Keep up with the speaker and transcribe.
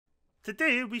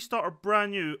Today we start a brand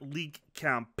new league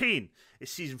campaign.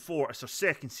 It's season 4, it's our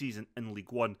second season in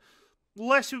League 1.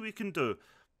 Let's see what we can do.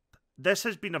 This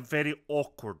has been a very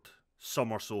awkward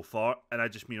summer so far, and I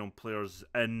just mean on players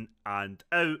in and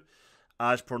out.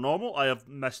 As per normal, I have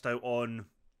missed out on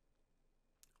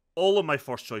all of my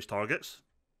first choice targets,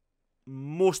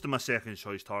 most of my second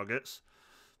choice targets,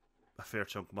 a fair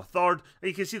chunk of my third, and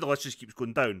you can see the list just keeps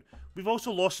going down. We've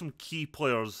also lost some key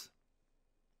players,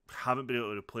 haven't been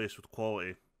able to replace with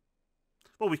quality.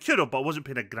 Well, we could have, but I wasn't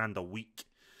paying £1,000 a week.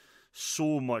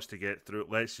 So much to get through.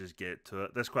 Let's just get to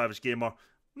it. This Quite Average Gamer,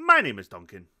 my name is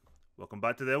Duncan. Welcome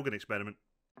back to the Elgin Experiment.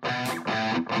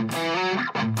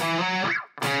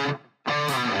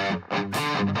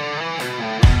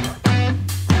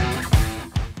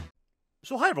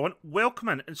 So hi everyone, welcome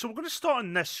in. And so we're going to start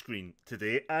on this screen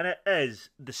today, and it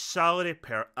is the salary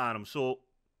per annum. So,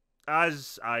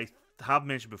 as I have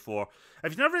mentioned before,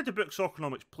 if you've never read the book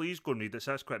Soccernomics, please go and read it.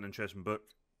 That's quite an interesting book.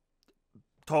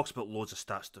 Talks about loads of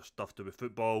stats stuff to do with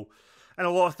football, and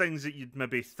a lot of things that you'd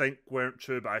maybe think weren't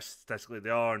true, but statistically they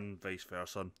are, and vice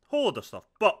versa, and a whole lot of stuff.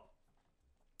 But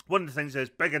one of the things is,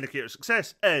 big indicator of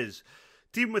success is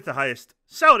team with the highest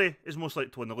salary is most likely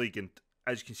to win the league, and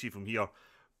as you can see from here,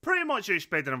 pretty much you're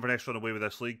expecting Inverness to run away with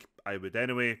this league. I would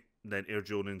anyway. And then Air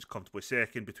Jonan's comfortably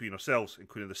second between ourselves,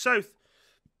 including the South.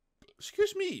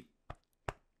 Excuse me.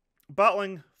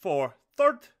 Battling for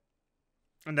third,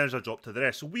 and there's a drop to the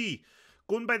rest. So we,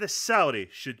 going by the salary,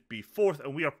 should be fourth,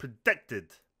 and we are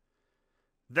predicted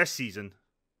this season.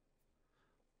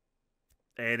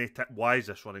 Why is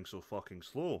this running so fucking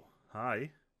slow?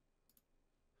 Hi.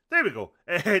 There we go.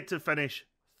 To finish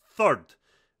third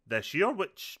this year,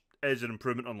 which is an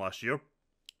improvement on last year.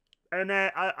 And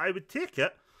I would take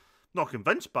it. Not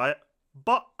convinced by it,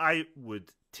 but I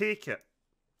would take it.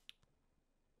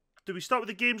 Do we start with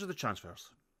the games or the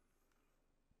transfers?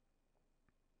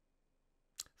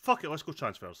 Fuck it, let's go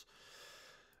transfers.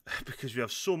 Because we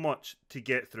have so much to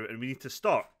get through, and we need to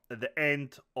start at the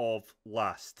end of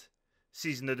last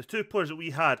season. Now, the two players that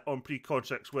we had on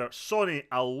pre-contracts were Sonny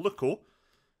Aluko.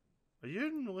 Are you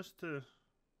in the list to...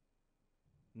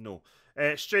 No.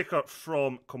 Striker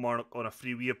from Kilmarnock on a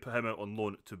free. We have put him out on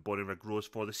loan to Bonnyrigg Rose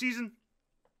for the season.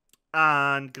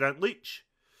 And Grant Leach.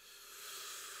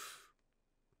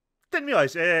 Didn't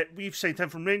realise, we've signed him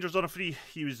from Rangers on a free.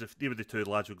 They were the two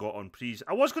lads we got on prees.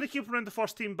 I was going to keep him around the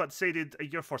first team, but decided a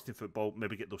year first team football,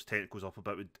 maybe get those technicals up a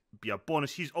bit would be a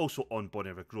bonus. He's also on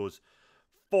Bonnyrigg Rose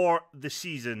for the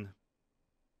season.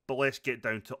 But let's get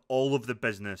down to all of the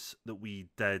business that we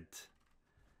did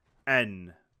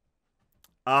in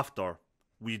after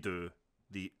we do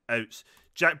the outs.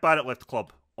 Jack Barrett left the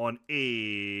club on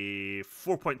a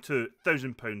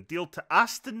 £4,200 deal to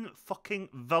Aston fucking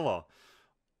Villa.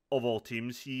 Of all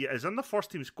teams, he is in the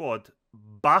first team squad,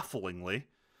 bafflingly.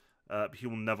 He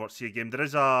will never see a game. There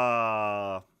is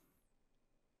a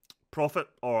profit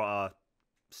or a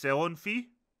sell-on fee.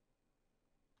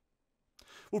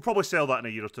 We'll probably sell that in a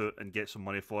year or two and get some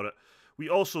money for it. We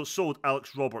also sold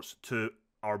Alex Roberts to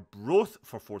Arbroath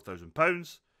for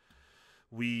 £4,000.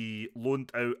 We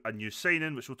loaned out a new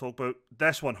signing, which we'll talk about.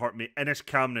 This one hurt me. Innes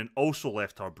Cameron also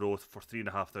left Arbroath for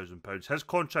 £3,500. His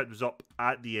contract was up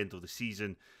at the end of the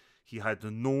season. He had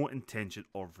no intention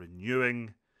of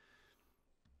renewing.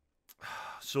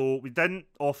 So we didn't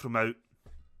offer him out,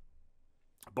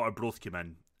 but Arbroath came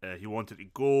in. He wanted to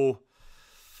go.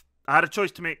 I had a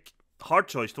choice to make. Hard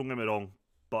choice, don't get me wrong.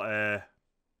 But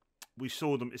we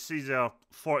sold him. It says there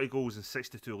 40 goals in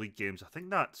 62 league games. I think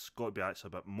that's got to be actually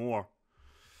a bit more.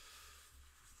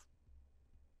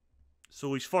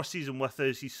 So his first season with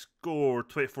us, he scored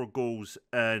 24 goals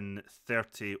in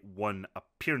 31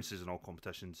 appearances in all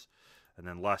competitions. And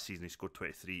then last season he scored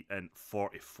 23 in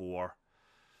 44.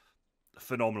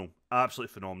 Phenomenal.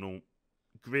 Absolutely phenomenal.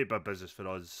 Great bit of business for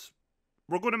us.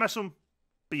 We're going to miss him.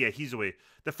 But yeah, he's away.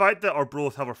 The fact that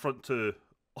Arbroath have a front two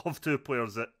of two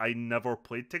players that I never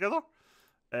played together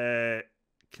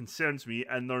concerns me.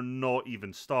 And they're not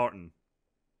even starting.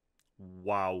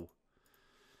 Wow.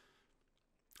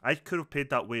 I could have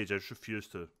paid that wage. I just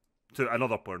refused to. To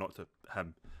another player, not to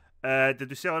him. Did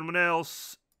we sell anyone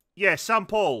else? Yeah, Sam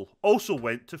Paul also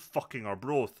went to fucking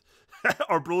Arbroath.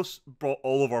 Arbroath brought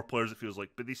all of our players, it feels like.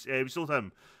 But we sold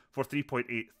him for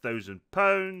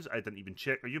 £3,800. I didn't even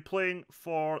check. Are you playing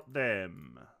for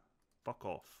them? Fuck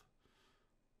off.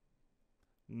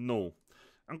 No.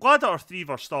 I'm glad that our three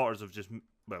of our starters have just...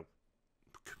 Well,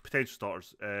 potential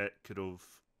starters could have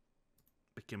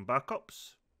become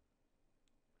backups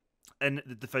in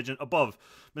the division above.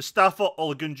 Mustafa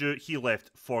Olagunju, he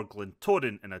left for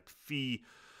Glentoran in a fee.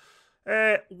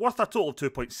 Worth a total of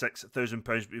 £2,600,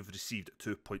 but we've received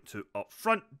 2.2 up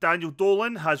front. Daniel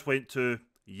Dolan has went to,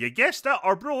 you guessed it,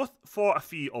 Arbroath for a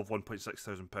fee of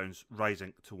 £1,600,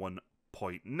 rising to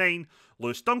 1.9.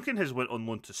 Lewis Duncan has went on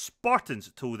loan to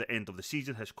Spartans till the end of the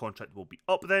season. His contract will be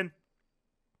up then.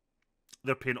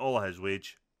 They're paying all of his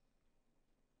wage.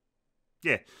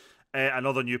 Yeah.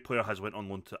 Another new player has went on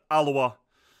loan to Alloa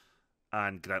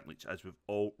and Grant Leach, as we've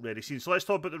already seen. So let's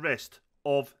talk about the rest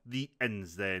of the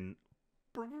ins then.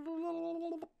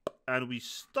 And we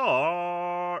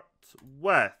start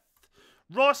with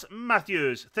Ross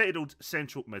Matthews, 30-year-old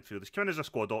central midfielder. He's coming as a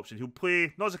squad option. He'll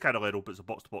play, not as a Carolero, but as a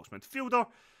box-to-box midfielder.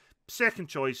 Second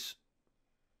choice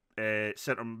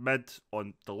centre mid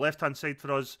on the left-hand side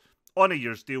for us. On a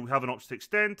year's deal, we have an option to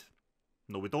extend.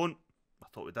 No, we don't. I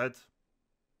thought we did.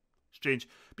 Strange.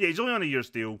 But yeah, he's only on a year's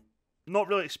deal. Not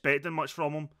really expecting much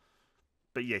from him.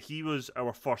 But yeah, he was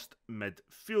our first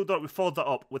midfielder. We followed that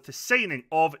up with the signing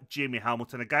of Jamie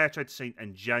Hamilton, a guy I tried to sign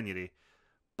in January,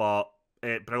 but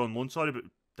bring on loan, sorry, but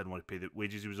didn't want to pay the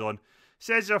wages he was on.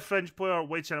 Says he's a fringe player,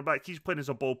 wide centre back. He's playing as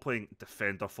a ball-playing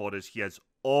defender for us. He has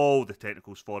all the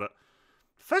technicals for it.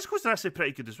 Physicals are actually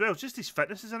pretty good as well. Just his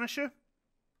fitness is an issue.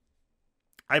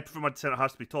 I prefer my centre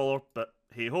halves to be taller, but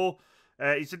hey-ho.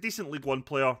 He's a decent League One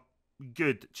player.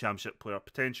 Good Championship player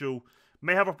potential.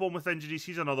 May have a problem with injuries.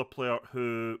 He's another player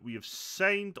who we have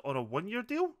signed on a one-year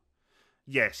deal.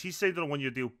 Yes, he's signed on a one-year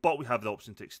deal, but we have the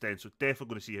option to extend, so definitely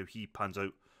going to see how he pans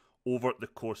out over the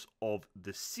course of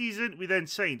the season. We then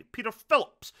signed Peter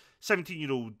Phillips,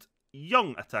 17-year-old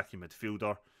young attacking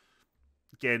midfielder.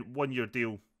 Again, one-year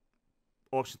deal,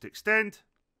 option to extend.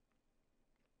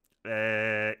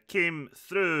 Came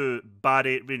through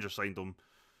Barry, Rangers signed him,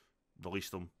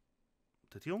 released him.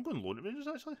 Did he on go on loan at Rangers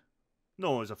actually?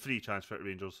 No, it was a free transfer to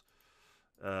Rangers.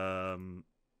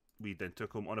 We then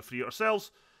took him on a free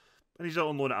ourselves, and he's out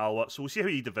on loan at Alloa, so we'll see how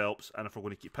he develops and if we're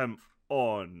going to keep him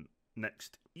on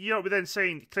next year. We then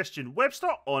signed Christian Webster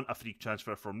on a free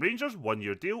transfer from Rangers,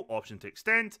 one-year deal, option to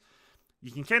extend.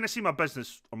 You can kind of see my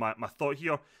business, or my thought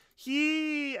here.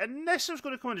 He initially was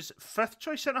going to come in as fifth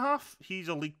choice centre-half. He's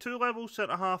a League 2 level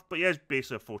centre-half, but he is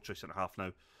basically a fourth choice centre-half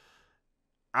now.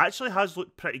 Actually has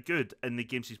looked pretty good in the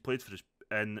games he's played for us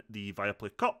in the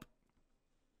Viaplay Cup.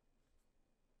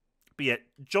 But yeah,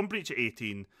 jump reach at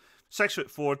 18,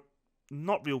 6'4",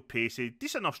 not real pacey,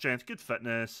 decent enough strength, good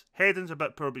fitness, heading's a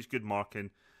bit poor but he's good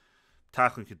marking.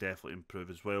 Tackling could definitely improve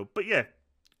as well. But yeah,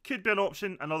 could be an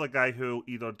option, another guy who'll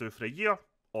either do for a year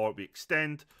or we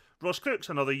extend. Ross Crooks,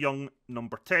 another young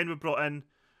number 10 we brought in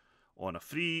on a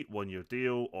free one-year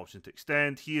deal, option to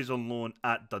extend. He is on loan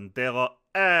at Dundela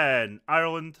in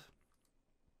Ireland.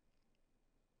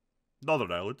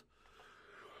 Northern Ireland.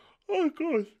 Oh,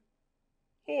 God.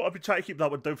 Oh, I've been trying to keep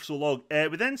that one down for so long.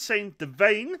 We then signed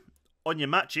Divine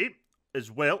Onyemachi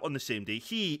as well on the same day.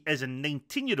 He is a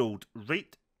 19-year-old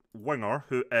right winger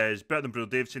who is better than Bruno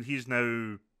Davison. He's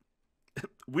now,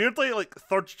 weirdly, like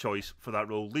third choice for that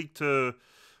role. League 2,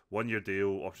 one-year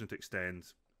deal, option to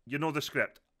extend. You know the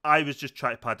script. I was just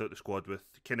trying to pad out the squad with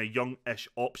kind of young-ish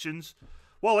options.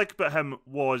 What I liked about him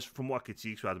was, from what I could see,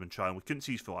 because we had him been trying, we couldn't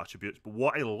see his full attributes, but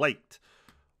what I liked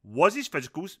was his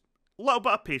physicals, a little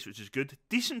bit of pace, which is good,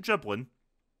 decent dribbling,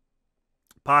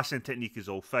 passing technique is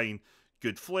all fine,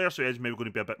 good flair, so he is maybe going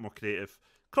to be a bit more creative.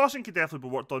 Crossing could definitely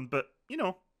be worked on, but, you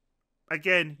know,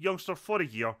 again, youngster for a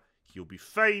year, he'll be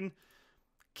fine.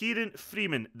 Kieran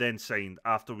Freeman then signed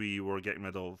after we were getting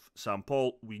rid of Sam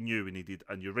Paul. We knew we needed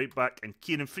a new right back, and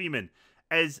Kieran Freeman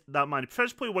is that man. He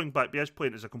prefers to play wing back, but he is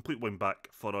playing as a complete wing back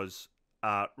for us.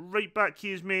 Right back,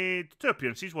 he has made 2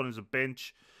 appearances, one as a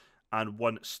bench and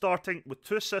one starting, with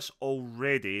 2 assists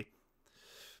already.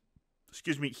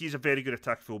 Excuse me, he's a very good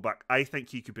attack fullback. I think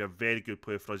he could be a very good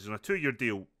player for us. He's on a 2-year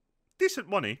deal. Decent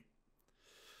money.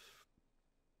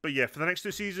 But yeah, for the next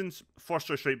 2 seasons, first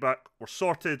choice right back, we're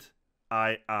sorted.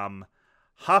 I am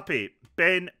happy.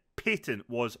 Ben Payton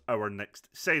was our next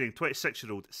signing.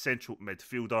 26-year-old central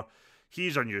midfielder.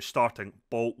 He's our new starting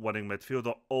ball-winning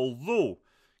midfielder, although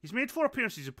he's made 4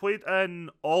 appearances. He played in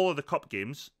all of the cup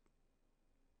games.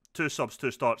 2 subs,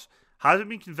 2 starts. Hasn't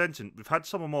been convincing. We've had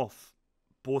some of him off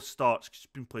both starts because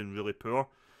he's been playing really poor.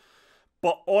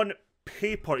 But on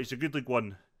paper, he's a good League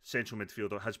 1 central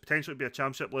midfielder. Has potential to be a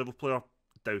championship level player.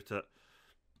 Doubt it.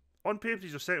 On paper,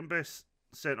 he's our second best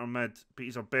centre mid, but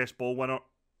he's our best ball winner.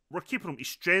 We're keeping him. His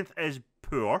strength is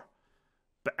poor,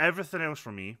 but everything else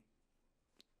for me,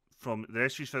 from the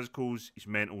rest of his physicals, his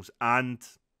mentals, and,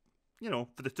 you know,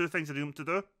 for the 2 things I need him to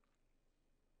do,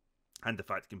 and the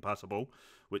fact he can pass a ball,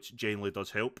 which generally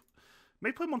does help.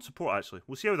 Might play him on support, actually.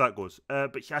 We'll see how that goes.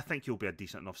 But I think he'll be a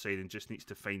decent enough signing. Just needs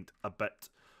to find a bit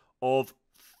of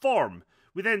form.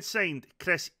 We then signed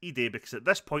Chris Ede because at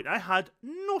this point I had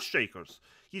no strikers.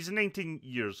 He's 19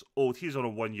 years old. He's on a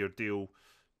 1-year deal.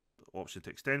 Option to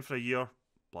extend for a year.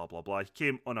 Blah, blah, blah. He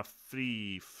came on a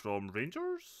free from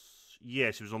Rangers.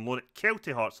 Yes, he was on loan at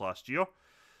Kelty Hearts last year.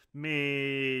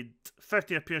 Made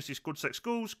 15 appearances, scored 6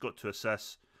 goals, got 2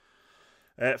 assists.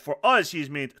 For us, he's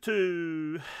made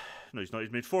 2... No, he's not.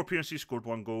 He's made 4 appearances, scored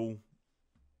 1 goal.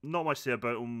 Not much to say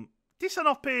about him. Decent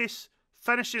enough pace.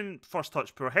 Finishing, first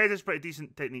touch poor. Head is pretty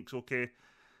decent. Technique's okay.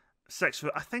 6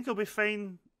 foot. I think he'll be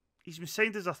fine. He's been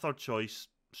signed as a third choice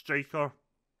striker.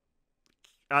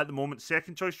 At the moment,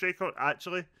 second choice striker,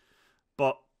 actually.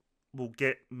 But we'll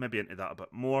get maybe into that a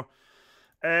bit more.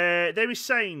 Then we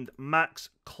signed Max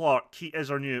Clark. He is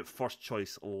our new first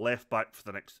choice left back for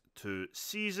the next 2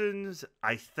 seasons.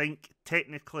 I think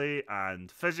technically and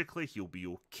physically he'll be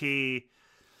okay.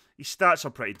 His stats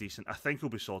are pretty decent. I think he'll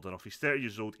be solid enough. He's 30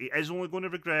 years old. He is only going to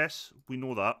regress. We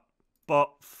know that.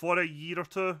 But for a year or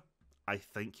 2, I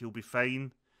think he'll be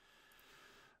fine.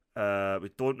 We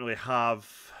don't really have...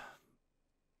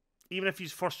 Even if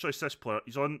he's first choice this player,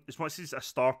 he's on... As much as he's a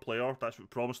star player, that's what we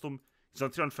promised him, he's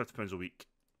on £350 a week.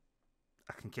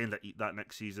 I can kind of eat that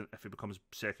next season if he becomes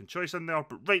second choice in there.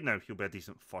 But right now, he'll be a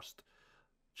decent first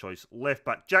choice left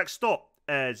back. Jack Stott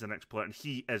is the next player, and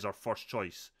he is our first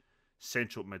choice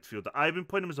central midfielder. I've been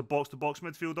playing him as a box-to-box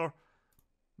midfielder.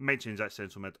 Might change that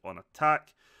central mid on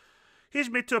attack. He's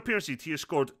made 2 appearances. He has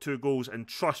scored 2 goals, and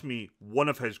trust me, one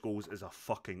of his goals is a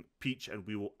fucking peach, and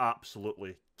we will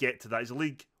absolutely get to that. He's a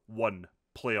League 1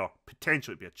 player,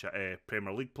 potentially be a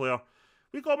Premier League player.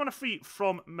 We got him on a free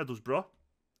from Middlesbrough.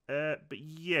 But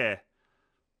yeah,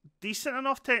 decent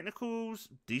enough technicals,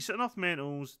 decent enough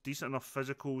mentals, decent enough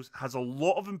physicals. Has a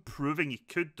lot of improving he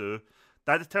could do.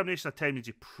 That determination of time means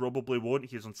he probably won't.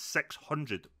 He's on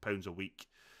 £600 a week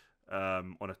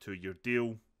on a 2-year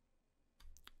deal.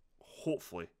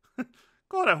 Hopefully.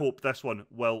 God, I hope this one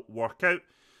will work out.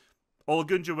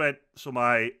 Olagunja went, so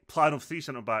my plan of 3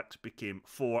 centre-backs became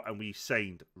 4, and we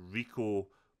signed Rico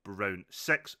Brown,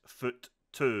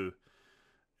 6'2",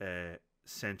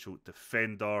 central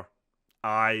defender.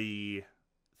 I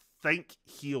think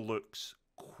he looks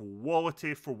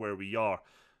quality for where we are.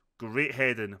 Great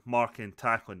heading, marking,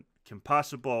 tackling, can pass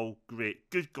the ball,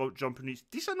 great, good jumping reach,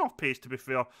 decent enough pace to be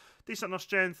fair, decent enough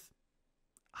strength,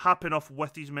 happy enough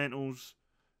with his mentals,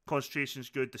 concentration's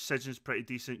good, decision's pretty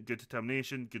decent, good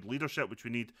determination, good leadership, which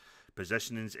we need,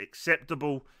 positioning's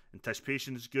acceptable,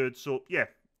 anticipation's good, so yeah,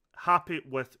 happy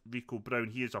with Rico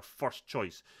Brown. He is our first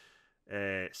choice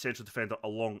central defender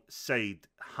alongside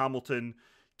Hamilton.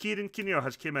 Kieran Kinnear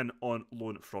has came in on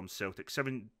loan from Celtic,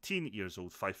 17 years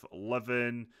old,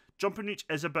 5'11". Jumping reach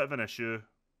is a bit of an issue,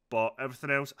 but everything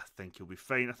else, I think he'll be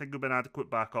fine. I think he'll be an adequate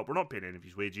backup. We're not paying any of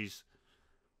his wages.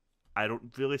 I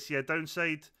don't really see a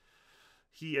downside.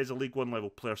 He is a League 1 level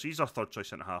player, so he's our third choice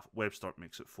centre half. Webster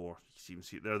makes it 4. You can even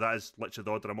see it there. That is literally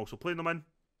the order I'm also playing them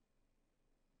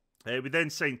in. We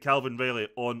then signed Calvin Riley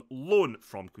on loan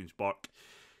from Queen's Park.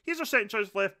 He's our second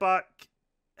choice left back.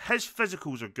 His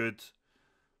physicals are good.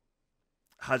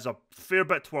 Has a fair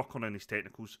bit to work on in his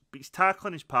technicals. But his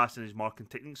tackling, his passing, his marking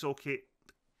technique's okay.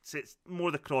 So it's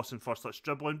more the crossing, first touch,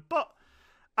 dribbling. But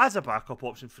as a backup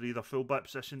option for either full-back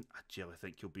position, I generally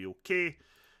think he'll be okay.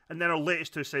 And then our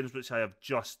latest 2 signings, which I have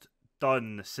just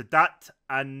done. Sadat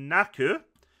Anaku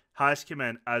has come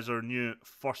in as our new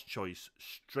first choice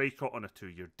striker on a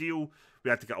 2-year deal.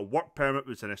 We had to get a work permit,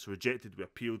 which was initially rejected. We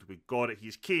appealed, we got it.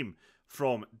 He's came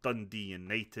from Dundee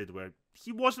United, where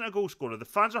he wasn't a goal scorer. The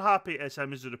fans are happy as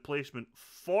him as a replacement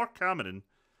for Cameron,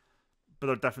 but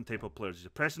they're different type of players. He's a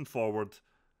pressing forward.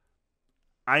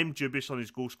 I'm dubious on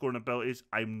his goal scoring abilities.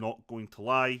 I'm not going to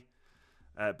lie.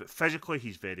 But physically,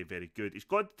 he's very, very good. He's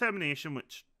got determination,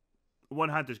 which on one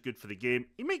hand is good for the game.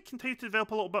 He might continue to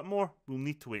develop a little bit more. We'll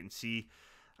need to wait and see.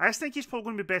 I just think he's probably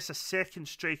going to be best a second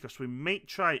striker, so we might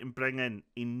try and bring in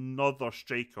another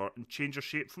striker and change our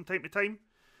shape from time to time.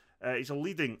 He's a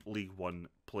leading League 1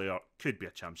 player, could be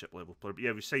a championship level player, but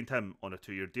yeah, we signed him on a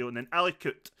 2-year deal. And then Ali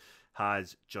Kut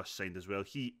has just signed as well.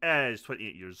 He is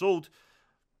 28 years old,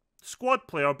 squad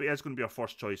player, but he is going to be our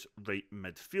first choice right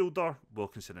midfielder.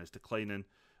 Wilkinson is declining.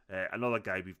 Another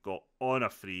guy we've got on a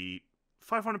free,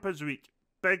 £500 a week,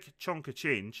 big chunk of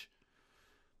change.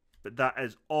 But that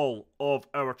is all of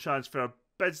our transfer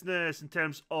business. In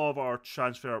terms of our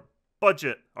transfer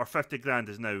budget, our 50 grand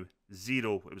is now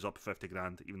 0. It was up 50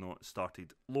 grand, even though it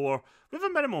started lower. We have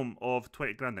a minimum of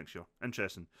 20 grand next year.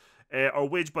 Interesting. Our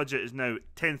wage budget is now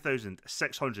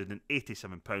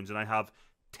 £10,687, and I have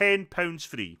 £10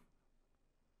 free.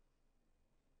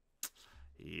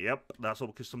 Yep, that's all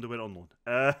because somebody went on loan.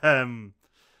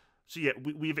 So yeah,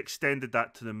 we've extended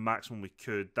that to the maximum we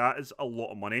could. That is a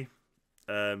lot of money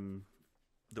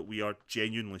that we are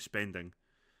genuinely spending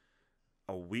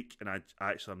a week. And I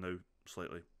actually am now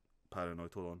slightly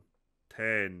paranoid. Hold on.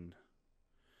 10,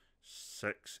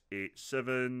 6, 8,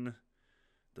 7.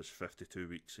 There's 52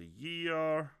 weeks a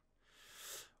year.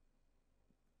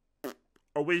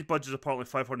 Our wage budget is apparently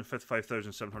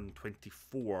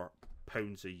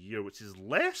 £555,724 a year, which is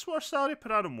less what our salary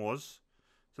per annum was.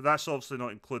 So that's obviously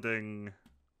not including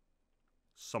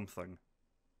something.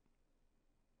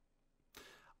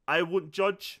 I won't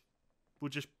judge. We'll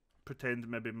just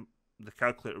pretend maybe the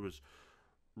calculator was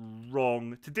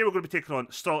wrong. Today we're going to be taking on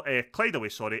Clyde away,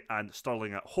 and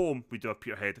Stirling at home. We do have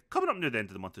Peterhead coming up near the end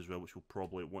of the month as well, which we'll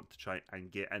probably want to try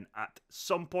and get in at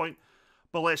some point.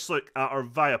 But let's look at our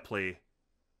Viaplay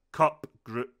Cup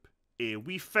Group A.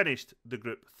 We finished the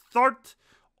group third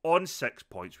on 6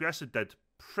 points. We actually did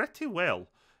pretty well.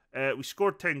 We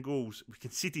scored 10 goals. We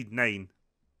conceded 9.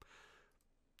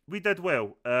 We did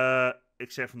well,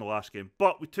 except from the last game.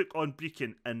 But we took on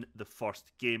Brecon in the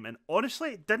first game. And honestly,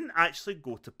 it didn't actually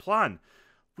go to plan.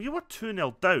 We were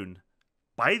 2-0 down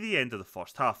by the end of the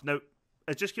first half. Now,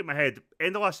 I just get my head.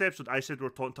 End of last episode, I said we were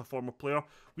talking to a former player.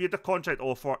 We had a contract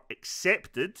offer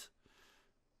accepted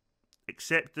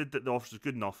that the offer was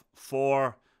good enough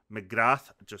for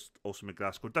McGrath. Just also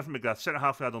McGrath scored. Different McGrath. Centre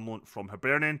half we had on loan from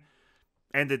Hibernian.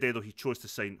 End of the day, though, he chose to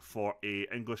sign for a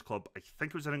English club. I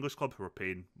think it was an English club who were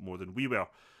paying more than we were.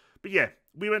 But yeah,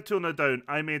 we went 2-0 down.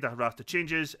 I made a raft of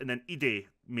changes, and then Ide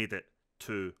made it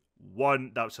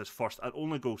 2-1. That was his first and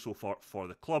only goal so far for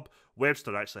the club.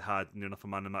 Webster actually had near enough a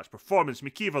man of the match performance.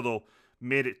 McKeever, though,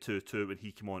 made it 2-2 when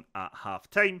he came on at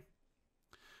half-time.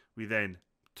 We then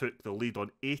took the lead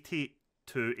on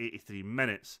 83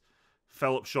 minutes.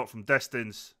 Phillips shot from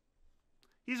distance.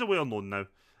 He's a well-known now.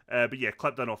 But yeah,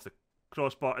 clipped in off the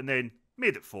crossbar and then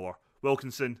made it 4.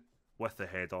 Wilkinson with the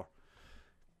header.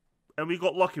 And we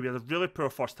got lucky. We had a really poor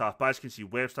first half. But as you can see,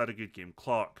 Webster had a good game.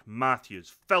 Clark,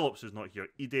 Matthews, Phillips is not here.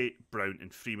 Ide, Brown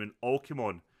and Freeman all came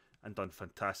on and done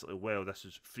fantastically well. This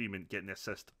is Freeman getting the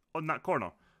assist on that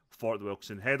corner for the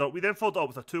Wilkinson header. We then followed up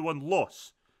with a 2-1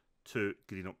 loss to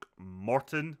Greenock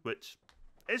Morton, which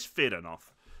is fair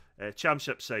enough.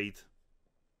 Championship side.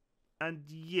 And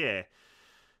yeah,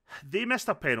 they missed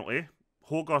a penalty.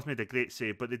 Hogarth made a great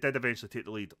save, but they did eventually take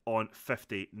the lead on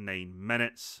 59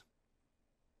 minutes.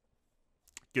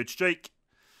 Good strike.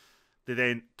 They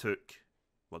then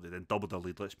doubled their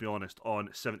lead, let's be honest,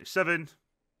 on 77.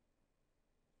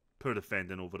 Poor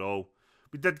defending overall.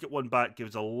 We did get one back,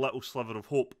 gives a little sliver of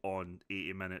hope on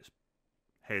 80 minutes.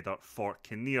 Header for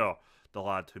Kinnear, the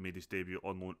lad who made his debut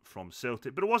on loan from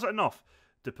Celtic. But it wasn't enough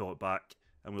to pull it back,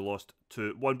 and we lost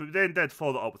 2-1. But we then did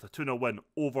follow it up with a 2-0 win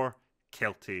over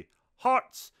Kelty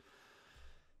Hearts.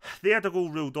 They had a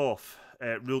goal ruled out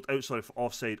for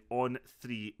offside on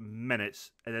 3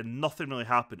 minutes, and then nothing really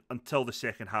happened until the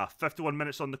second half. 51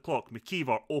 minutes on the clock.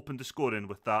 McKeever opened the scoring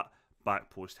with that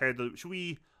back post header, which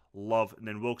we love, and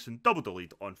then Wilson doubled the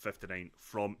lead on 59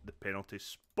 from the penalty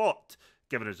spot,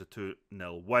 giving us a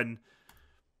 2-0 win.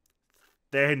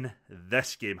 Then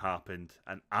this game happened,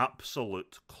 an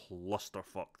absolute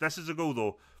clusterfuck. This is a goal,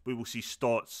 though. We will see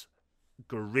Stott's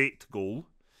great goal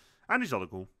and his other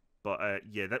goal. But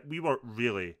yeah, that we were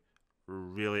really,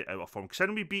 really out of form.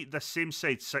 Considering we beat this same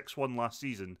side 6-1 last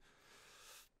season,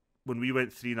 when we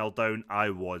went 3-0 down,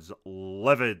 I was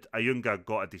livid. Ayunga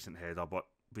got a decent header, but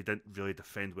we didn't really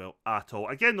defend well at all.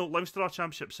 Again, though, Leinster are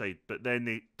championship side, but then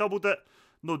they doubled it.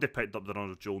 Nobody picked up the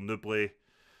run of Joel Nubley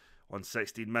on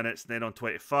 16 minutes. Then on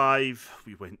 25,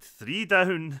 we went 3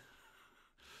 down.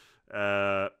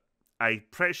 I'm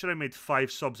pretty sure I made 5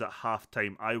 subs at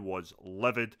half-time. I was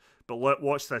livid. But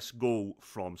watch this goal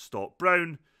from Stott.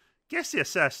 Brown gets the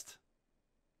assist.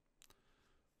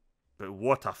 But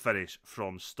what a finish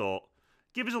from Stott.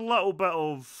 Gave us a little bit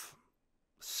of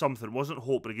something. It wasn't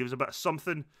hope, but it gave us a bit of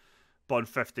something. But on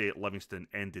 58, Livingston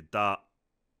ended that.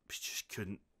 We just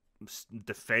couldn't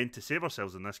defend to save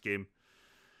ourselves in this game.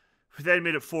 We then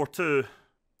made it 4-2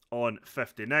 on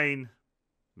 59.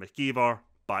 McKeever,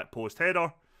 back post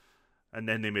header. And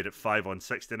then they made it 5 on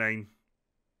 69.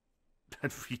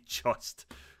 And we just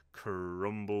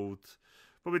crumbled.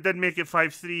 But we did make it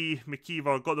 5-3.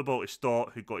 McKeever got the ball to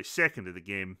Stott, who got his second of the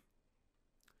game.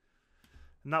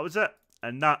 And that was it.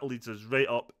 And that leads us right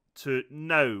up to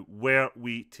now, where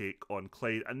we take on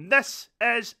Clyde. And this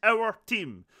is our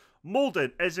team.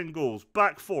 Molden is in goals.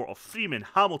 Back 4 of Freeman,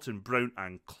 Hamilton, Brown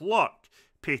and Clark.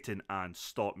 Payton and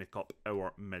Stott make up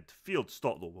our midfield.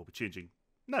 Stott, though, will be changing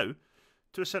now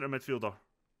to a centre midfielder.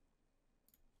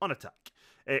 on attack.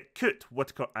 Coote,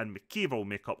 Whittaker and McKeever will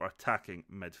make up our attacking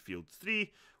midfield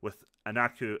three, with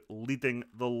Anaku leading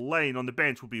the line. On the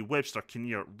bench will be Webster,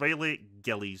 Kinnear, Riley,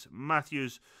 Gillies,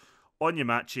 Matthews,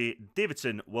 Onyemachi,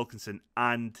 Davidson, Wilkinson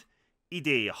and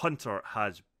Ide. Hunter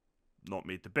has not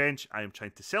made the bench. I am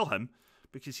trying to sell him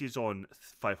because he's on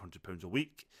 £500 a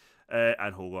week.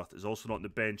 And Hogarth is also not on the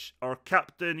bench. Our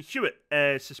captain, Hewitt,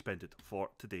 is suspended for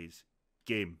today's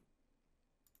game.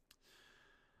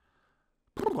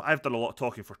 I've done a lot of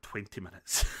talking for 20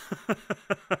 minutes.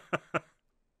 But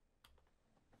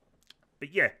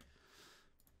yeah,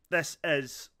 this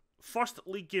is first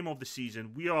league game of the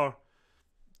season.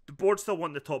 The board still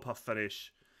want the top half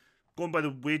finish. Going by the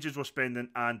wages we're spending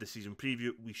and the season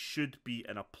preview, we should be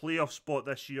in a playoff spot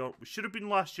this year. We should have been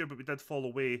last year, but we did fall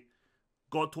away.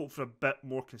 Got to hope for a bit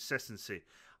more consistency.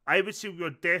 I would say we are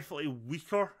definitely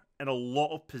weaker in a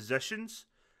lot of positions,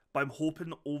 but I'm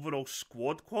hoping the overall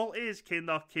squad quality has kind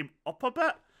of came up a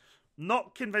bit.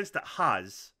 Not convinced it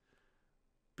has,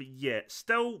 but yeah,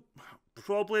 still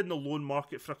probably in the loan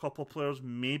market for a couple of players,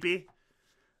 maybe.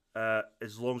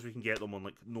 As long as we can get them on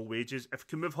like no wages. If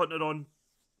we can move Hunter on,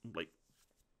 like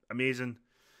amazing.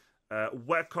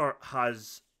 Whittaker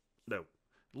has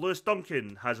Lewis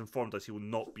Duncan has informed us he will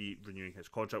not be renewing his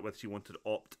contract with us. He wanted to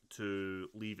opt to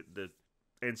leave at the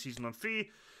end season on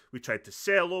free. We tried to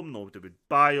sell him, nobody would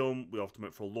buy him. We offered him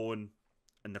out for loan,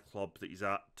 and the club that he's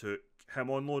at took him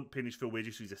on loan, paying his full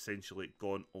wages, so he's essentially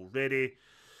gone already.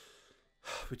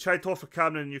 We tried to offer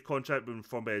Cameron a new contract, but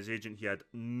informed by his agent he had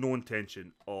no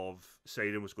intention of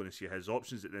signing, was going to see his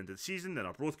options at the end of the season. Then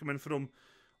our growth come in for him.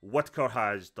 Whittaker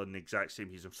has done the exact same.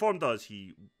 He's informed us.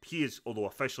 He is, although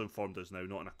officially informed us now,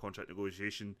 not in a contract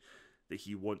negotiation, that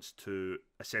he wants to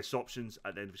assess options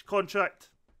at the end of his contract.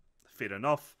 Fair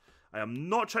enough. I am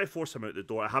not trying to force him out the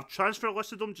door. I have transfer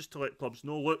listed him just to let clubs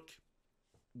know, look,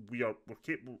 we're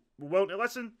willing to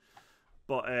listen,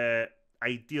 but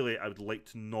ideally I would like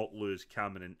to not lose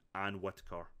Cameron and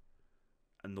Whittaker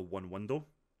in the one window,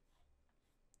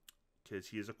 because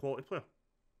he is a quality player.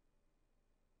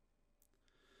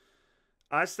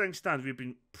 As things stand, we've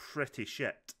been pretty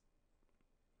shit.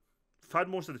 We've had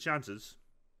most of the chances,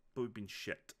 but we've been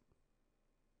shit.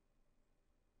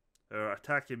 Our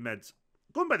attacking mids,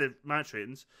 going by the match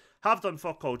ratings, have done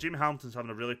fuck all. Jamie Hamilton's having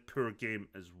a really poor game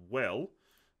as well,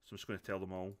 so I'm just going to tell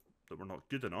them all that we're not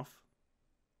good enough.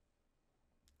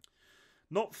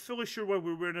 Not fully sure why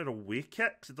we're wearing our away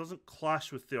kit, because it doesn't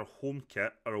clash with their home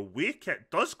kit. Our away kit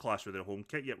does clash with their home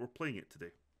kit, yet we're playing it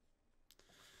today.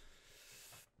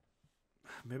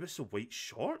 Maybe it's the white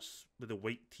shorts with the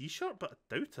white t-shirt, but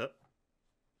I doubt it.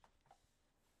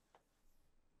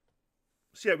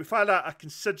 So yeah, we've had a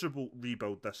considerable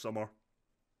rebuild this summer.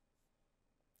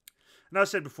 And as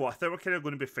I said before, I think we're kind of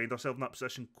going to find ourselves in that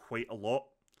position quite a lot.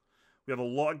 We have a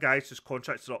lot of guys whose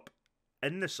contracts are up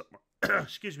in the summer.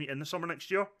 Excuse me, in the summer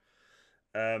next year.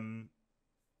 Some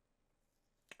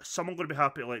I'm going to be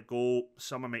happy to let go.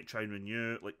 Some I might try and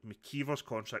renew. Like McKeever's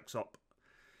contract's up.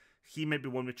 He might be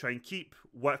one we try and keep.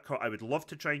 Whittaker I would love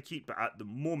to try and keep, but at the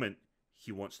moment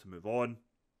he wants to move on,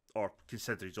 or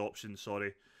consider his options,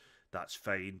 sorry. That's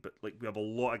fine, but like we have a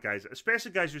lot of guys,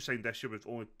 especially guys who signed this year, we've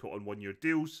only put on 1 year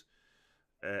deals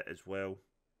as well,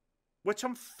 which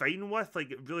I'm fine with.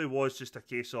 Like it really was just a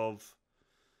case of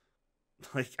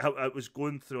like I was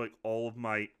going through like all of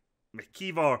my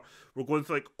McKeever, we're going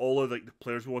through like all of like the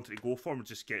players we wanted to go for, and we're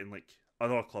just getting like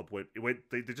another club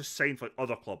they just signed for like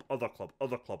other club,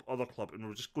 and we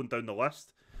were just going down the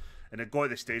list, and it got to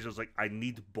the stage I was like, I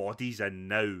need bodies in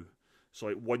now. So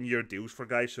like 1 year deals for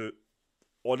guys who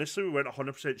honestly we weren't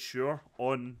 100% sure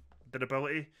on their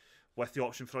ability, with the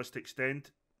option for us to extend.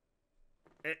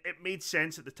 It made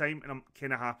sense at the time, and I'm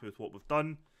kind of happy with what we've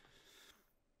done.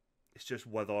 It's just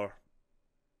whether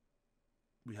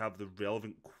we have the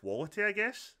relevant quality, I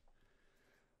guess.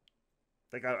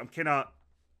 Like I'm kind of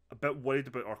a bit worried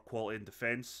about our quality in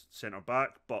defence, centre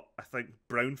back, but I think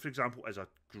Brown, for example, is a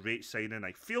great signing,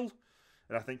 I feel,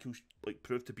 and I think he'll like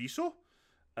prove to be so.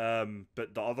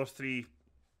 But the other three,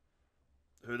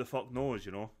 who the fuck knows,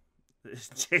 you know?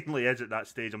 It genuinely is at that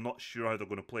stage. I'm not sure how they're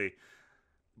going to play.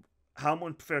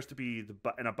 Hamilton prefers to be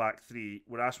in a back three,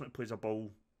 where Ashman plays a ball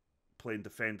playing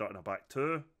defender in a back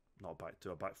two. Not a back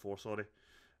two, a back four, sorry.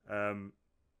 So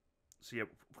yeah,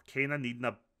 we're kind of needing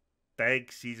a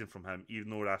big season from him, even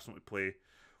though we're asking him to play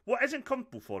what isn't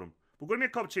comfortable for him. We're going to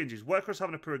make a couple of changes. Whittaker's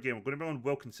having a poor game. We're going to bring on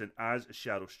Wilkinson as a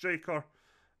shadow striker.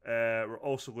 We're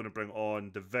also going to bring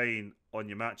on Divine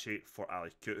Onyemachi for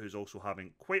Ali Coote, who's also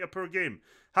having quite a poor game.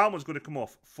 Halman's going to come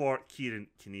off for Kieran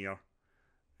Kinnear.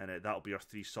 And that'll be our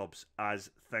 3 subs as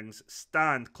things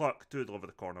stand. Clark to deliver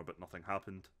the corner, but nothing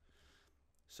happened.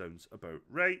 Sounds about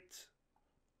right.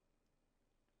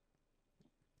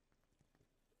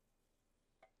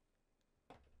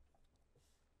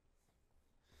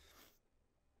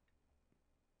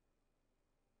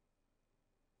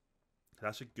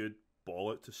 That's a good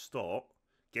ball out to stop.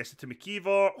 Gets it to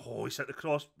McKeever. Oh, he's hit the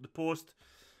cross, the post.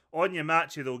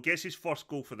 Onyemachi, though, gets his first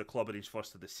goal for the club and his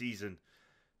first of the season.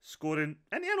 Scoring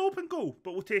into an open goal,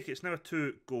 but we'll take it. It's now a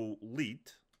 2-goal lead.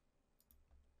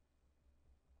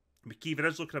 McKeever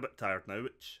is looking a bit tired now,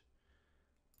 which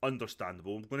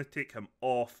understandable. I'm going to take him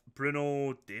off.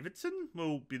 Bruno Davidson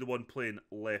will be the one playing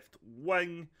left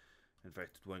wing.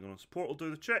 Inverted winger on support will do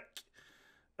the trick.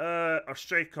 Our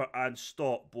striker and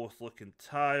Stott both looking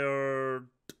tired.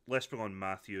 Let's bring on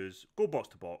Matthews. Go box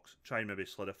to box. Try and maybe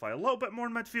solidify a little bit more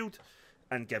in midfield.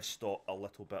 And give Stott a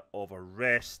little bit of a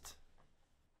rest.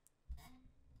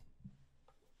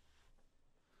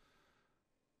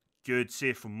 Good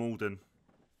save from Molden.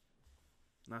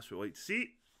 That's what we like to see.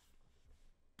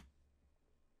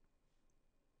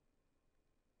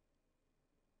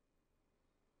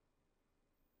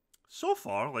 So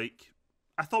far, like,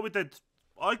 I thought we did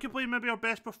arguably maybe our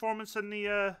best performance in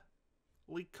the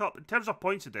League Cup. In terms of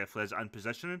points, it definitely is, and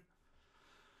positioning.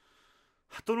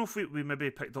 I don't know if we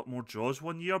maybe picked up more draws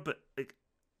one year, but like,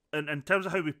 in terms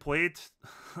of how we played,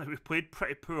 like, we played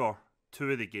pretty poor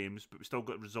 2 of the games, but we still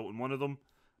got a result in one of them.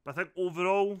 But I think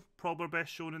overall, probably our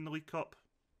best showing in the League Cup.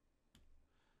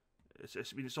 I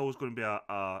mean, it's always going to be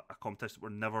a contest that we're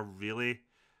never really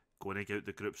going to get out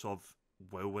the groups of,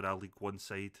 well, we're a League One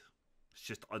side. It's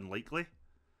just unlikely.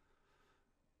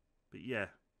 But yeah.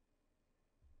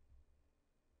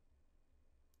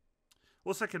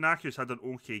 Looks like Inaki's had an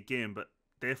okay game, but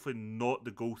definitely not the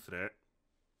goal threat.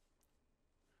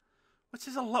 Which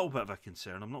is a little bit of a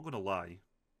concern, I'm not going to lie.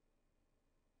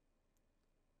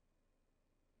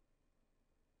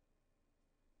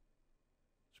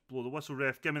 Blow the whistle,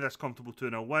 ref. Give me this comfortable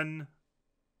 2-0 win.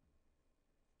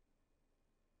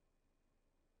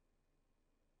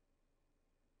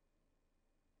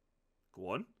 Go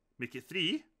on. Make it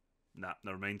 3. Nah,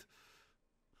 never mind.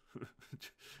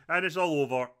 And it's all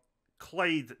over.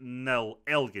 Clyde 0,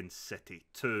 Elgin City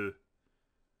 2.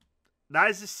 That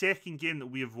is the second game that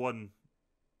we have won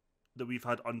that we've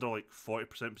had under like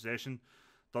 40% possession.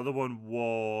 The other one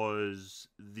was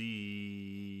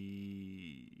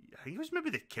I think it was maybe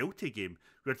the Kelty game.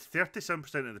 We had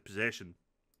 37% of the possession.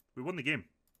 We won the game.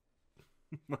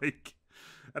 Like,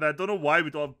 and I don't know why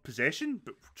we don't have possession,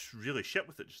 but we're just really shit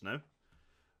with it just now.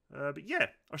 But yeah,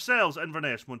 ourselves,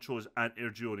 Inverness, Montrose, and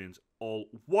Airgionians all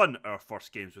won our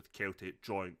first games with Kelty,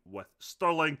 drawing with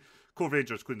Stirling. Cove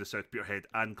Rangers, Queen of the South, Peterhead,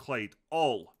 and Clyde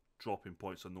all dropping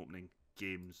points on opening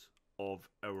games of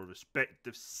our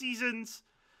respective seasons.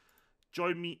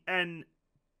 Join me in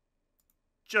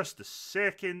just a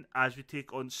second as we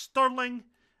take on Stirling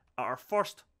at our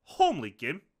first home league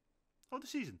game of the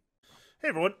season. Hey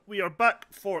everyone, we are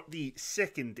back for the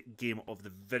second game of the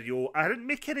video. I didn't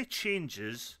make any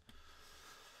changes,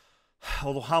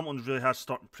 although Hamilton really has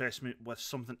started to impress me with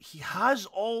something. He has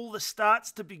all the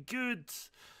stats to be good,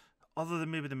 other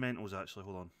than maybe the mentals actually.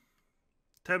 Hold on.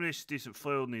 Termination's decent,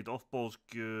 flail need, off ball's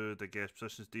good, I guess.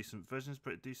 Position's decent, vision's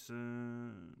pretty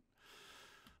decent.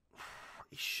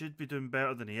 He should be doing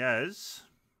better than he is.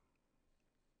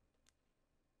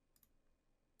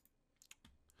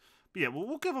 But yeah,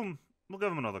 we'll give him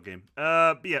another game.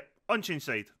 But yeah, unchanged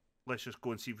side. Let's just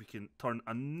go and see if we can turn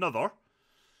another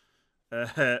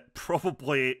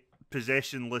probably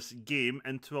possessionless game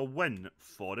into a win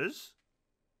for us.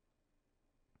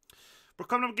 We're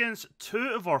coming up against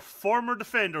 2 of our former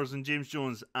defenders in James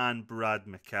Jones and Brad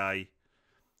Mackay.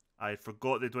 I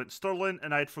forgot they'd went to Stirling,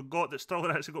 and I'd forgot that Stirling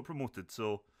actually got promoted,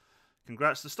 so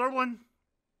congrats to Stirling.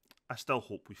 I still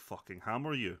hope we fucking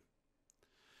hammer you.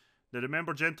 Now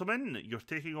remember, gentlemen, you're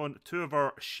taking on 2 of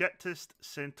our shittest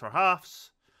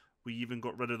centre-halves. We even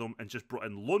got rid of them and just brought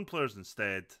in loan players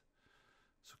instead.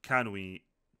 So can we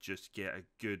just get a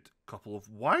good couple of...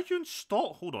 Why are you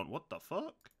installing? Hold on, what the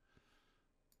fuck?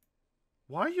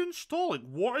 Why are you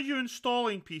installing? What are you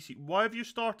installing, PC? Why have you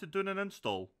started doing an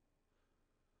install?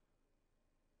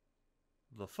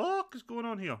 The fuck is going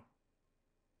on here?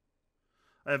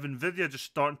 I have Nvidia just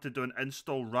starting to do an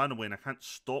install randomly and I can't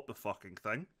stop the fucking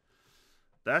thing.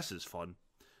 This is fun.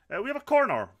 We have a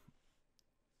corner.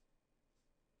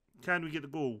 Can we get the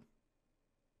goal?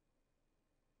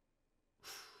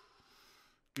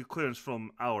 Good clearance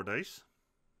from Allardyce.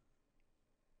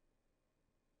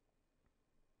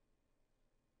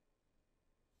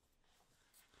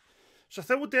 So I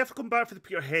think we'll definitely come back for the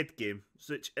Peterhead game,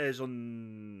 which is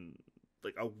on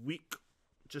like a week,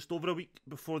 just over a week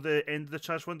before the end of the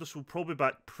transfer window. So we'll probably be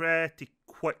back pretty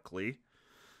quickly.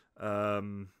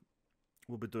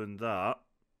 We'll be doing that.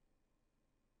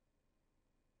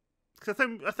 Because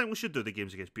I think we should do the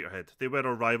games against Peterhead. They were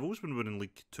our rivals when we were in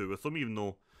League 2 with them, even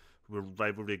though our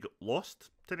rivalry got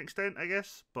lost to an extent, I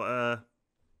guess. But,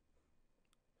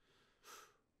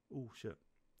 oh, shit.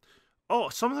 Oh,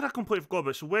 something I completely forgot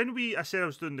about. So when I said I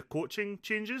was doing the coaching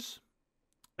changes,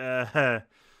 so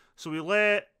we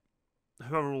let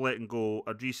whoever we're letting go,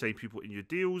 I'd re-sign people to new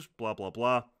deals, blah, blah,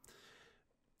 blah.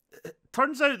 It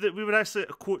turns out that we were actually a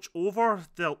coach over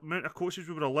the amount of coaches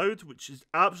we were allowed, which is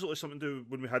absolutely something to do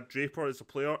when we had Draper as a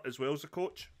player as well as a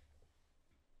coach.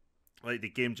 Like, the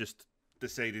game just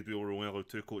decided we were only allowed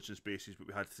 2 coaching spaces, but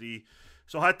we had 3.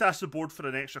 So I had to ask the board for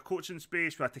an extra coaching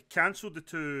space. We had to cancel the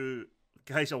 2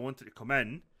 guys I wanted to come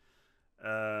in.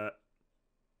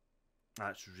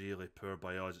 That's really poor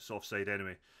by us. It's offside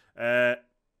anyway.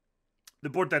 The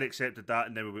board then accepted that,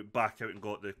 and then we went back out and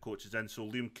got the coaches in. So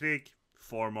Liam Craig,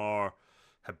 former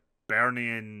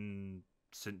Hibernian,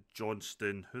 St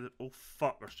Johnston. Oh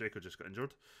fuck, our striker just got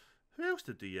injured. Who else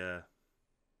did he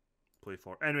play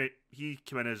for? Anyway, he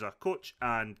came in as a coach,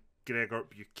 and Gregor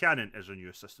Buchanan is our new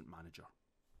assistant manager.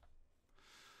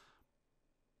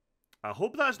 I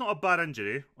hope that's not a bad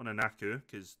injury on Anaku,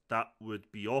 because that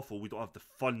would be awful. We don't have the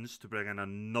funds to bring in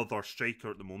another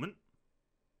striker at the moment.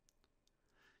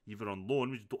 Even on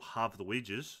loan, we just don't have the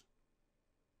wages.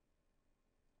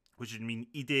 Which would mean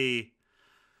Ide,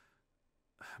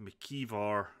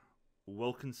 McKeever,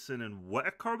 Wilkinson and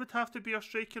Whitaker would have to be our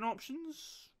striking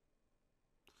options.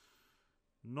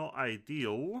 Not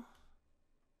ideal.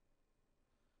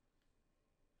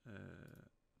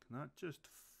 Can that just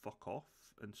fuck off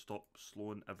and stop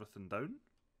slowing everything down?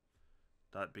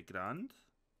 That'd be grand.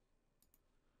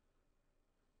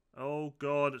 Oh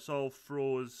god, it's all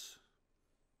froze.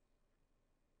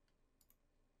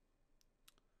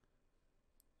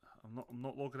 I'm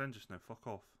not logging in just now. Fuck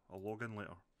off. I'll log in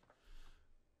later.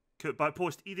 Cut back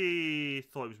post. Edie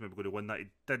thought he was maybe going to win that. He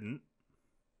didn't.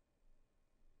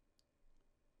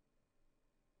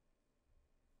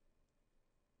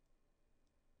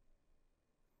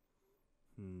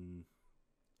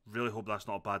 Really hope that's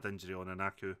not a bad injury on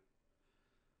Anaku.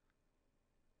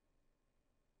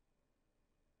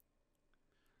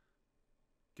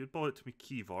 Good ball out to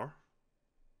McKeever.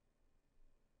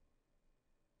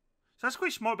 So that's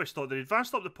quite smart by Stock. They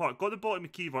advanced up the park, got the ball to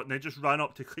McKeever, and then just ran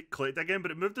up to collect again,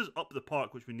 but it moved us up the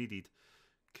park, which we needed.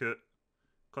 Cut.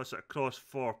 Cuts it across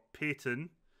for Peyton.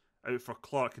 Out for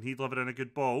Clark, and he delivered in a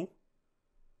good ball.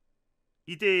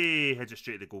 Ide heads it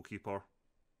straight to the goalkeeper.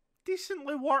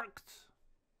 Decently worked.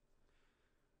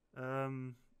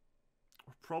 We're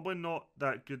probably not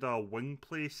that good a wing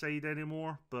play side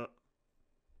anymore, but...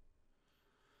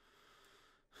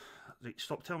 Right,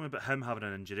 stop telling me about him having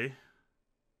an injury.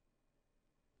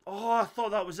 Oh, I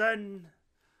thought that was in.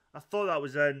 I thought that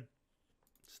was in.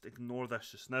 Just ignore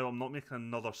this just now. I'm not making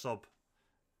another sub.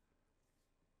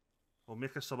 I'll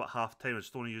make a sub at half time. I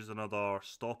just don't want to use another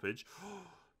stoppage.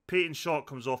 Peyton's shot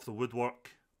comes off the woodwork.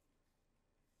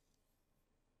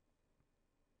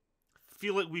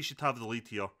 Feel like we should have the lead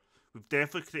here. We've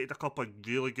definitely created a couple of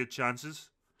really good chances.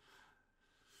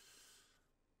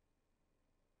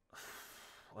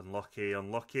 Unlucky,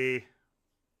 unlucky.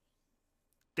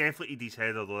 Definitely Edie's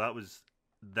header though. That was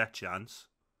the chance.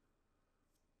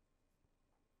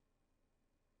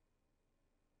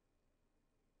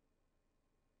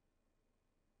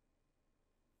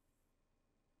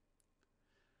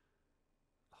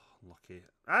 Oh, unlucky.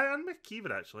 And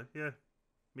McKeever actually, yeah.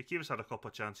 McKeever's had a couple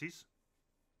of chances.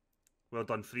 Well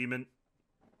done, Freeman.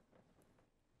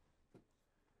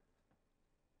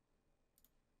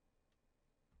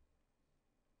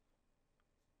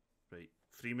 Right,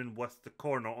 Freeman with the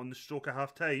corner on the stroke at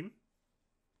half time.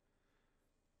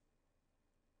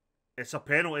 It's a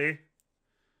penalty.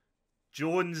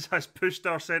 Jones has pushed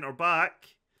our centre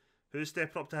back. Who's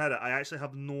stepped up to hit it? I actually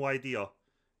have no idea.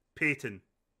 Peyton.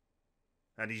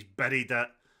 And he's buried it.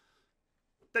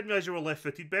 Didn't realise you were left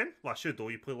footed, Ben. Well, I should though,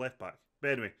 you play left back.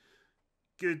 But anyway,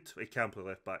 good. He can play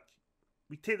left back.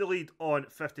 We take the lead on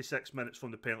 56 minutes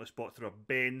from the penalty spot through a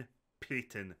Ben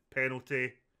Peyton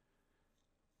penalty.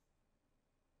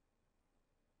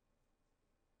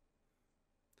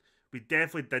 We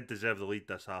definitely did deserve the lead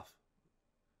this half.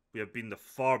 We have been the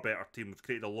far better team. We've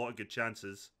created a lot of good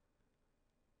chances.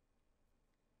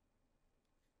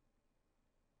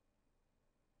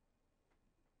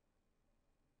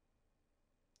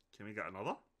 Can we get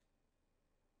another?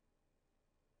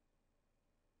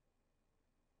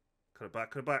 Cut it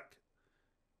back, cut it back.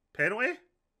 Penalty?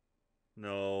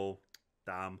 No.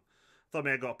 Damn. Thought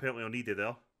maybe I got a penalty on Edie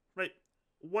there. Right.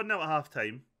 1-0 at half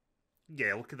time.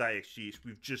 Yeah, look at that XG.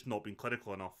 We've just not been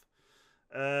clinical enough.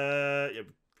 Yeah,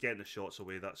 getting the shots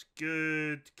away. That's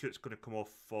good. Coot's going to come off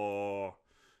for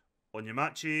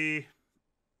Onyemachi.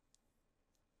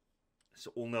 It's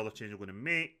the only other change I'm going to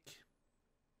make.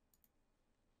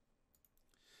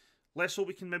 Let's hope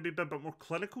we can maybe be a bit more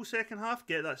clinical second half.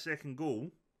 Get that second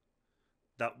goal.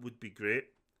 That would be great.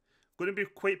 Going to be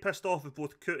quite pissed off with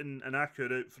both Coot and Aka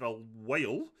are out for a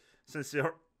while, since they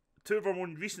are two of our more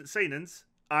recent signings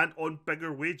and on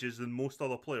bigger wages than most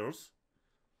other players.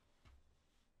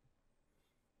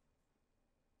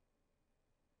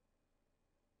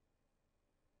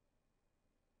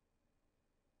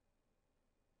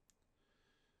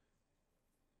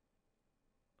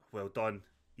 Well done.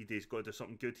 Ide's got to do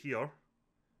something good here.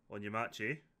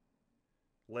 Onyemachi.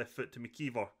 Left foot to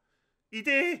McKeever.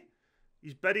 Ide!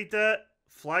 He's buried it.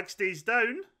 Flag stays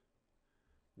down.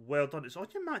 Well done. It's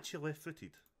Onyemachi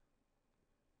left-footed.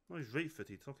 No, he's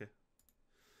right-footed. Okay.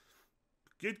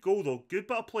 Good goal, though. Good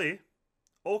bit of play.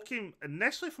 All came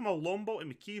initially from a long ball to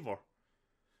McKeever.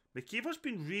 McKeever's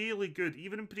been really good,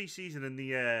 even in pre-season in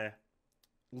the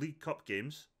League Cup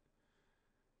games.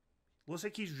 Looks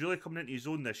like he's really coming into his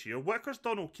own this year. Whitaker's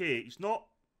done okay. He's not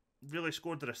really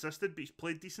scored or assisted, but he's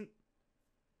played decent.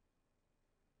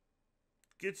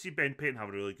 Good to see Ben Payton have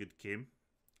a really good game.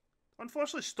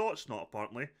 Unfortunately, Stott's not,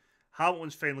 apparently.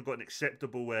 Hamilton's finally got an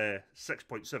acceptable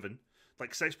 6.7.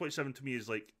 Like, 6.7 to me is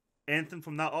like, anything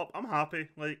from that up, I'm happy.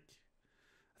 Like,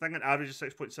 I think an average of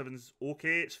 6.7 is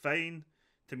okay, it's fine.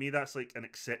 To me, that's like an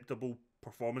acceptable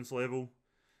performance level.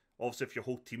 Obviously, if your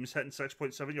whole team's hitting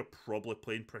 6.7, you're probably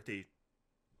playing pretty...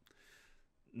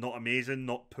 not amazing,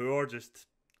 not poor, just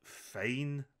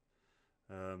fine.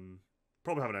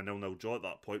 Probably having a 0-0 draw at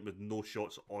that point with no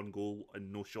shots on goal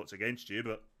and no shots against you,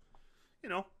 but, you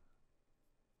know.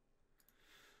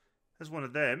 As one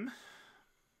of them.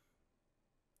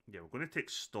 Yeah, we're going to take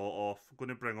Stott off. We're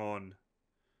going to bring on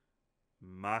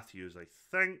Matthews, I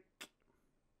think.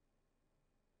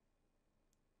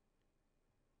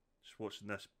 Just watching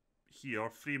this here.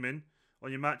 Freeman.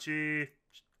 Onyemachi.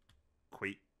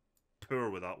 Quite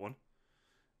poor with that one.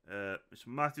 So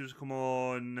Matthews come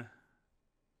on.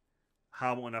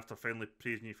 Hamilton, after finally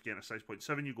praising you for getting a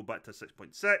 6.7, you go back to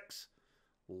 6.6.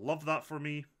 Love that for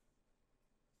me.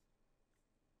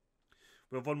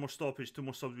 We have one more stoppage, 2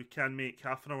 more subs we can make.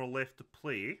 Half an hour left to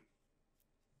play.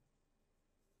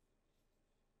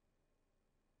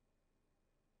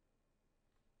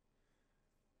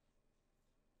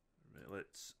 Right,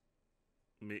 let's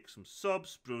make some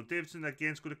subs. Bruno Davidson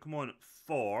again is going to come on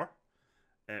for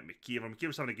McKeever.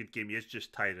 McKeever's having a good game. He is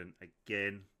just tiring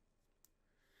again.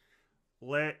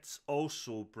 Let's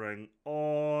also bring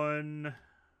on...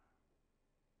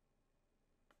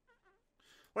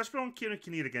 Let's bring on Kieran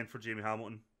Kinnear again for Jamie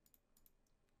Hamilton.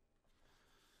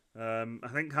 I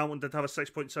think Hamilton did have a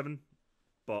 6.7,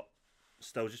 but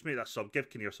still, just make that sub. Give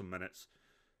Kinnear some minutes.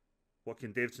 What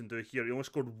can Davidson do here? He only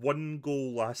scored 1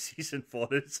 goal last season for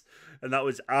us, and that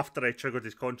was after I triggered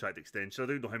his contract extension. I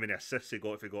don't know how many assists he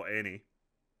got, if he got any.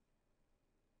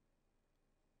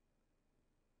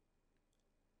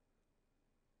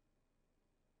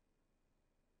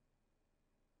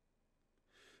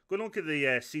 Going to look at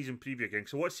the season preview again.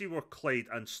 So let's see where Clyde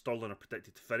and Stirling are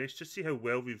predicted to finish. Just see how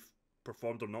well we've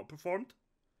performed or not performed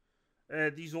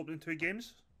these opening 2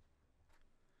 games.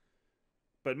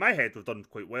 But in my head, we've done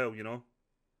quite well, you know.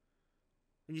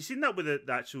 And you've seen that with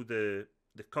the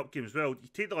cup game as well. You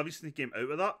take the Livingston game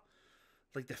out of that.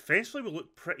 Like, defensively, we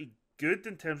look pretty good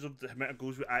in terms of the amount of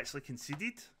goals we actually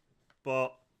conceded.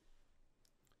 But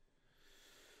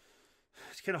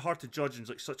it's kind of hard to judge in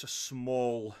like such a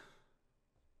small...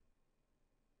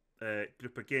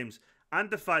 group of games,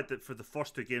 and the fact that for the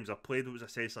first 2 games I played, it was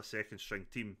essentially a second string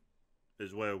team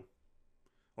as well,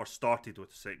 or started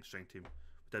with a second string team.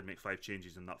 We did make 5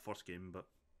 changes in that first game, but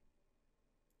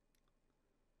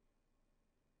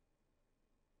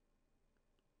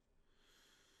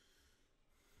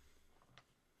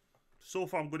so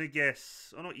far I'm going to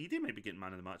guess, oh no, Edie might be getting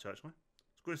man of the match actually.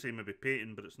 I was going to say maybe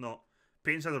Payton, but it's not.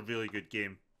 Payton's had a really good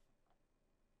game.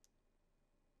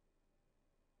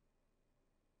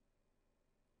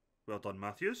 Well done,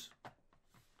 Matthews.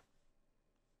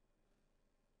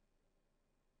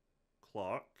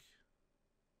 Clark.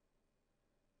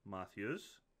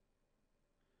 Matthews.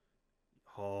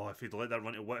 Oh, if he'd let that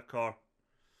run to Whitaker.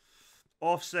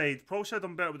 Offside. Probably should have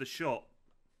done better with the shot.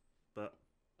 But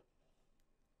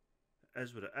it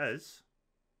is what it is.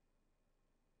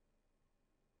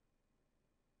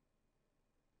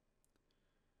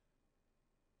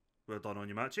 Well done,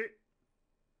 Onyemachi.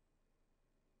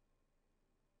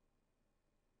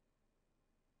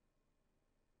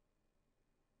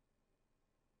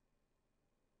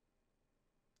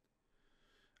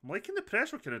 I'm liking the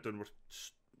press we're kind of doing. We're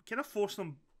kind of forcing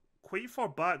them quite far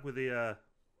back with the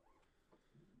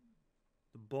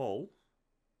ball.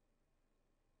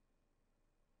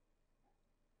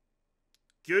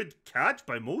 Good catch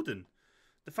by Moden.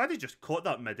 The fact he just caught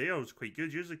that mid-air was quite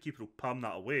good. Usually the keeper will palm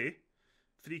that away.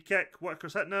 Free kick,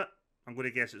 Whitaker's hitting it. I'm going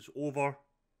to guess it's over.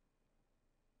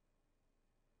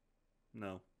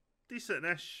 No.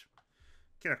 Decent-ish.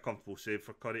 Kind of comfortable save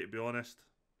for Curry, to be honest.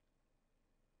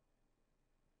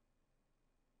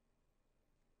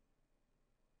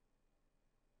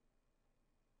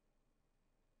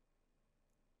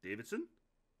 Davidson.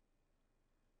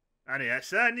 And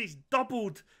it's in. He's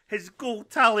doubled his goal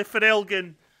tally for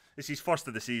Elgin. It's his first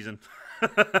of the season.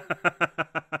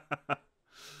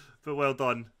 But well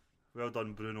done. Well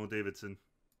done, Bruno Davidson.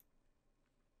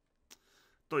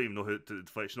 Don't even know who to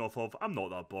deflection off of. I'm not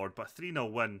that bored, but a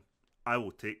 3-0 win, I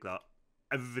will take that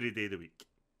every day of the week.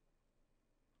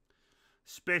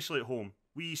 Especially at home.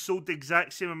 We sold the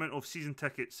exact same amount of season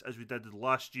tickets as we did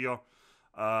last year.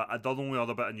 The only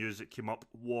other bit of news that came up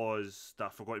was, that I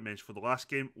forgot to mention for the last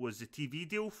game, was the TV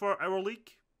deal for our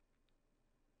league.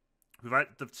 They've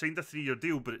signed a 3-year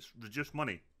deal, but it's reduced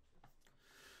money.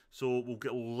 So we'll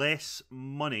get less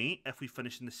money if we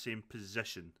finish in the same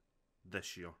position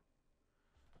this year.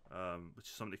 Which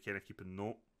is something to kind of keep in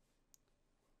note.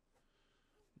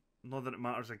 Not that it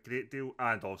matters a great deal,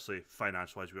 and obviously,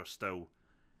 finance-wise, we are still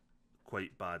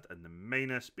quite bad in the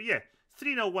minus. But yeah,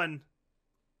 3-0 win,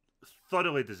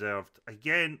 thoroughly deserved.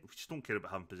 Again, we just don't care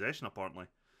about having possession, apparently.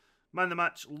 Man of the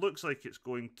match looks like it's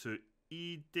going to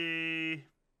Ide.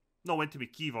 No, went to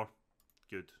McKeever.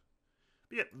 Good.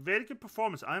 But yeah, very good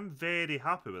performance. I'm very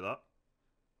happy with that.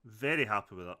 Very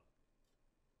happy with that.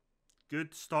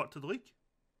 Good start to the league.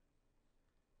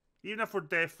 Even if we're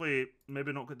definitely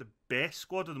maybe not got the best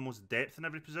squad or the most depth in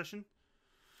every position.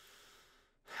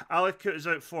 Alikut is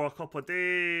out for a couple of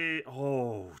days.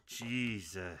 Oh,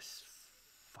 Jesus.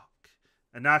 Fuck.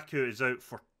 Inaku is out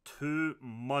for 2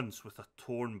 months with a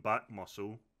torn back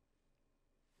muscle.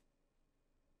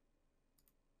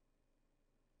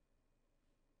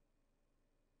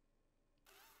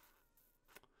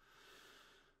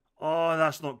 Oh,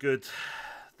 that's not good.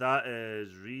 That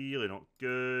is really not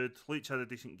good. Leach had a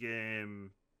decent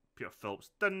game. Peter Phillips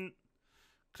didn't.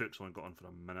 Crook's only got on for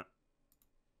a minute.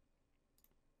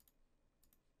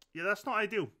 Yeah, that's not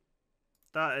ideal.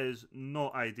 That is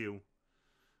not ideal.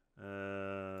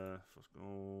 First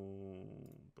goal.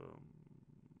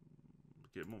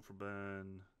 Get him up for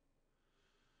Ben.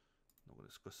 Not going to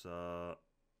discuss that.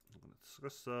 Not going to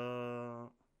discuss that.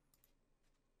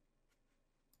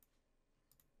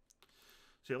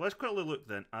 So yeah, let's quickly look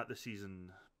then at the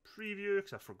season preview,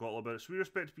 because I forgot all about it. So we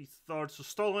expect to be third. So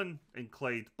Stirling and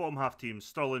Clyde, bottom half teams.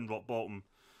 Stirling, rock bottom.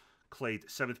 Clyde,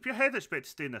 7th. Peterhead expect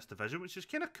to stay in this division, which is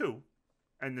kind of cool.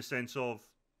 In the sense of,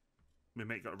 we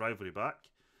might get a rivalry back.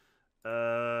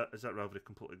 Is that rivalry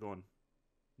completely gone?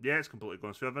 Yeah, it's completely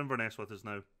gone. So we have Inverness with us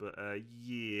now. But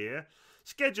yeah.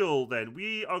 Schedule then.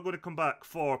 We are going to come back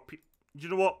for... Do you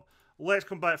know what? Let's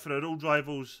come back for our old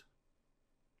rivals.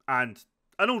 And...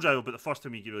 an old rival, but the first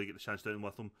time you really get the chance down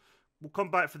with them. We'll come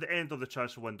back for the end of the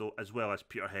transfer window, as well as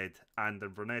Peterhead and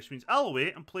Inverness. Means I'll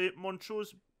away and play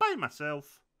Montrose by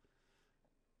myself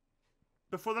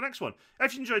before the next one.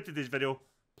 If you enjoyed today's video,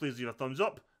 please leave a thumbs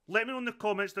up. Let me know in the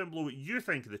comments down below what you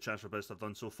think of the transfer business I've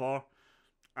done so far.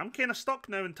 I'm kind of stuck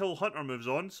now until Hunter moves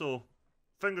on, so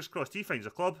fingers crossed he finds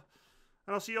a club.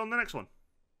 And I'll see you on the next one.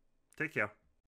 Take care.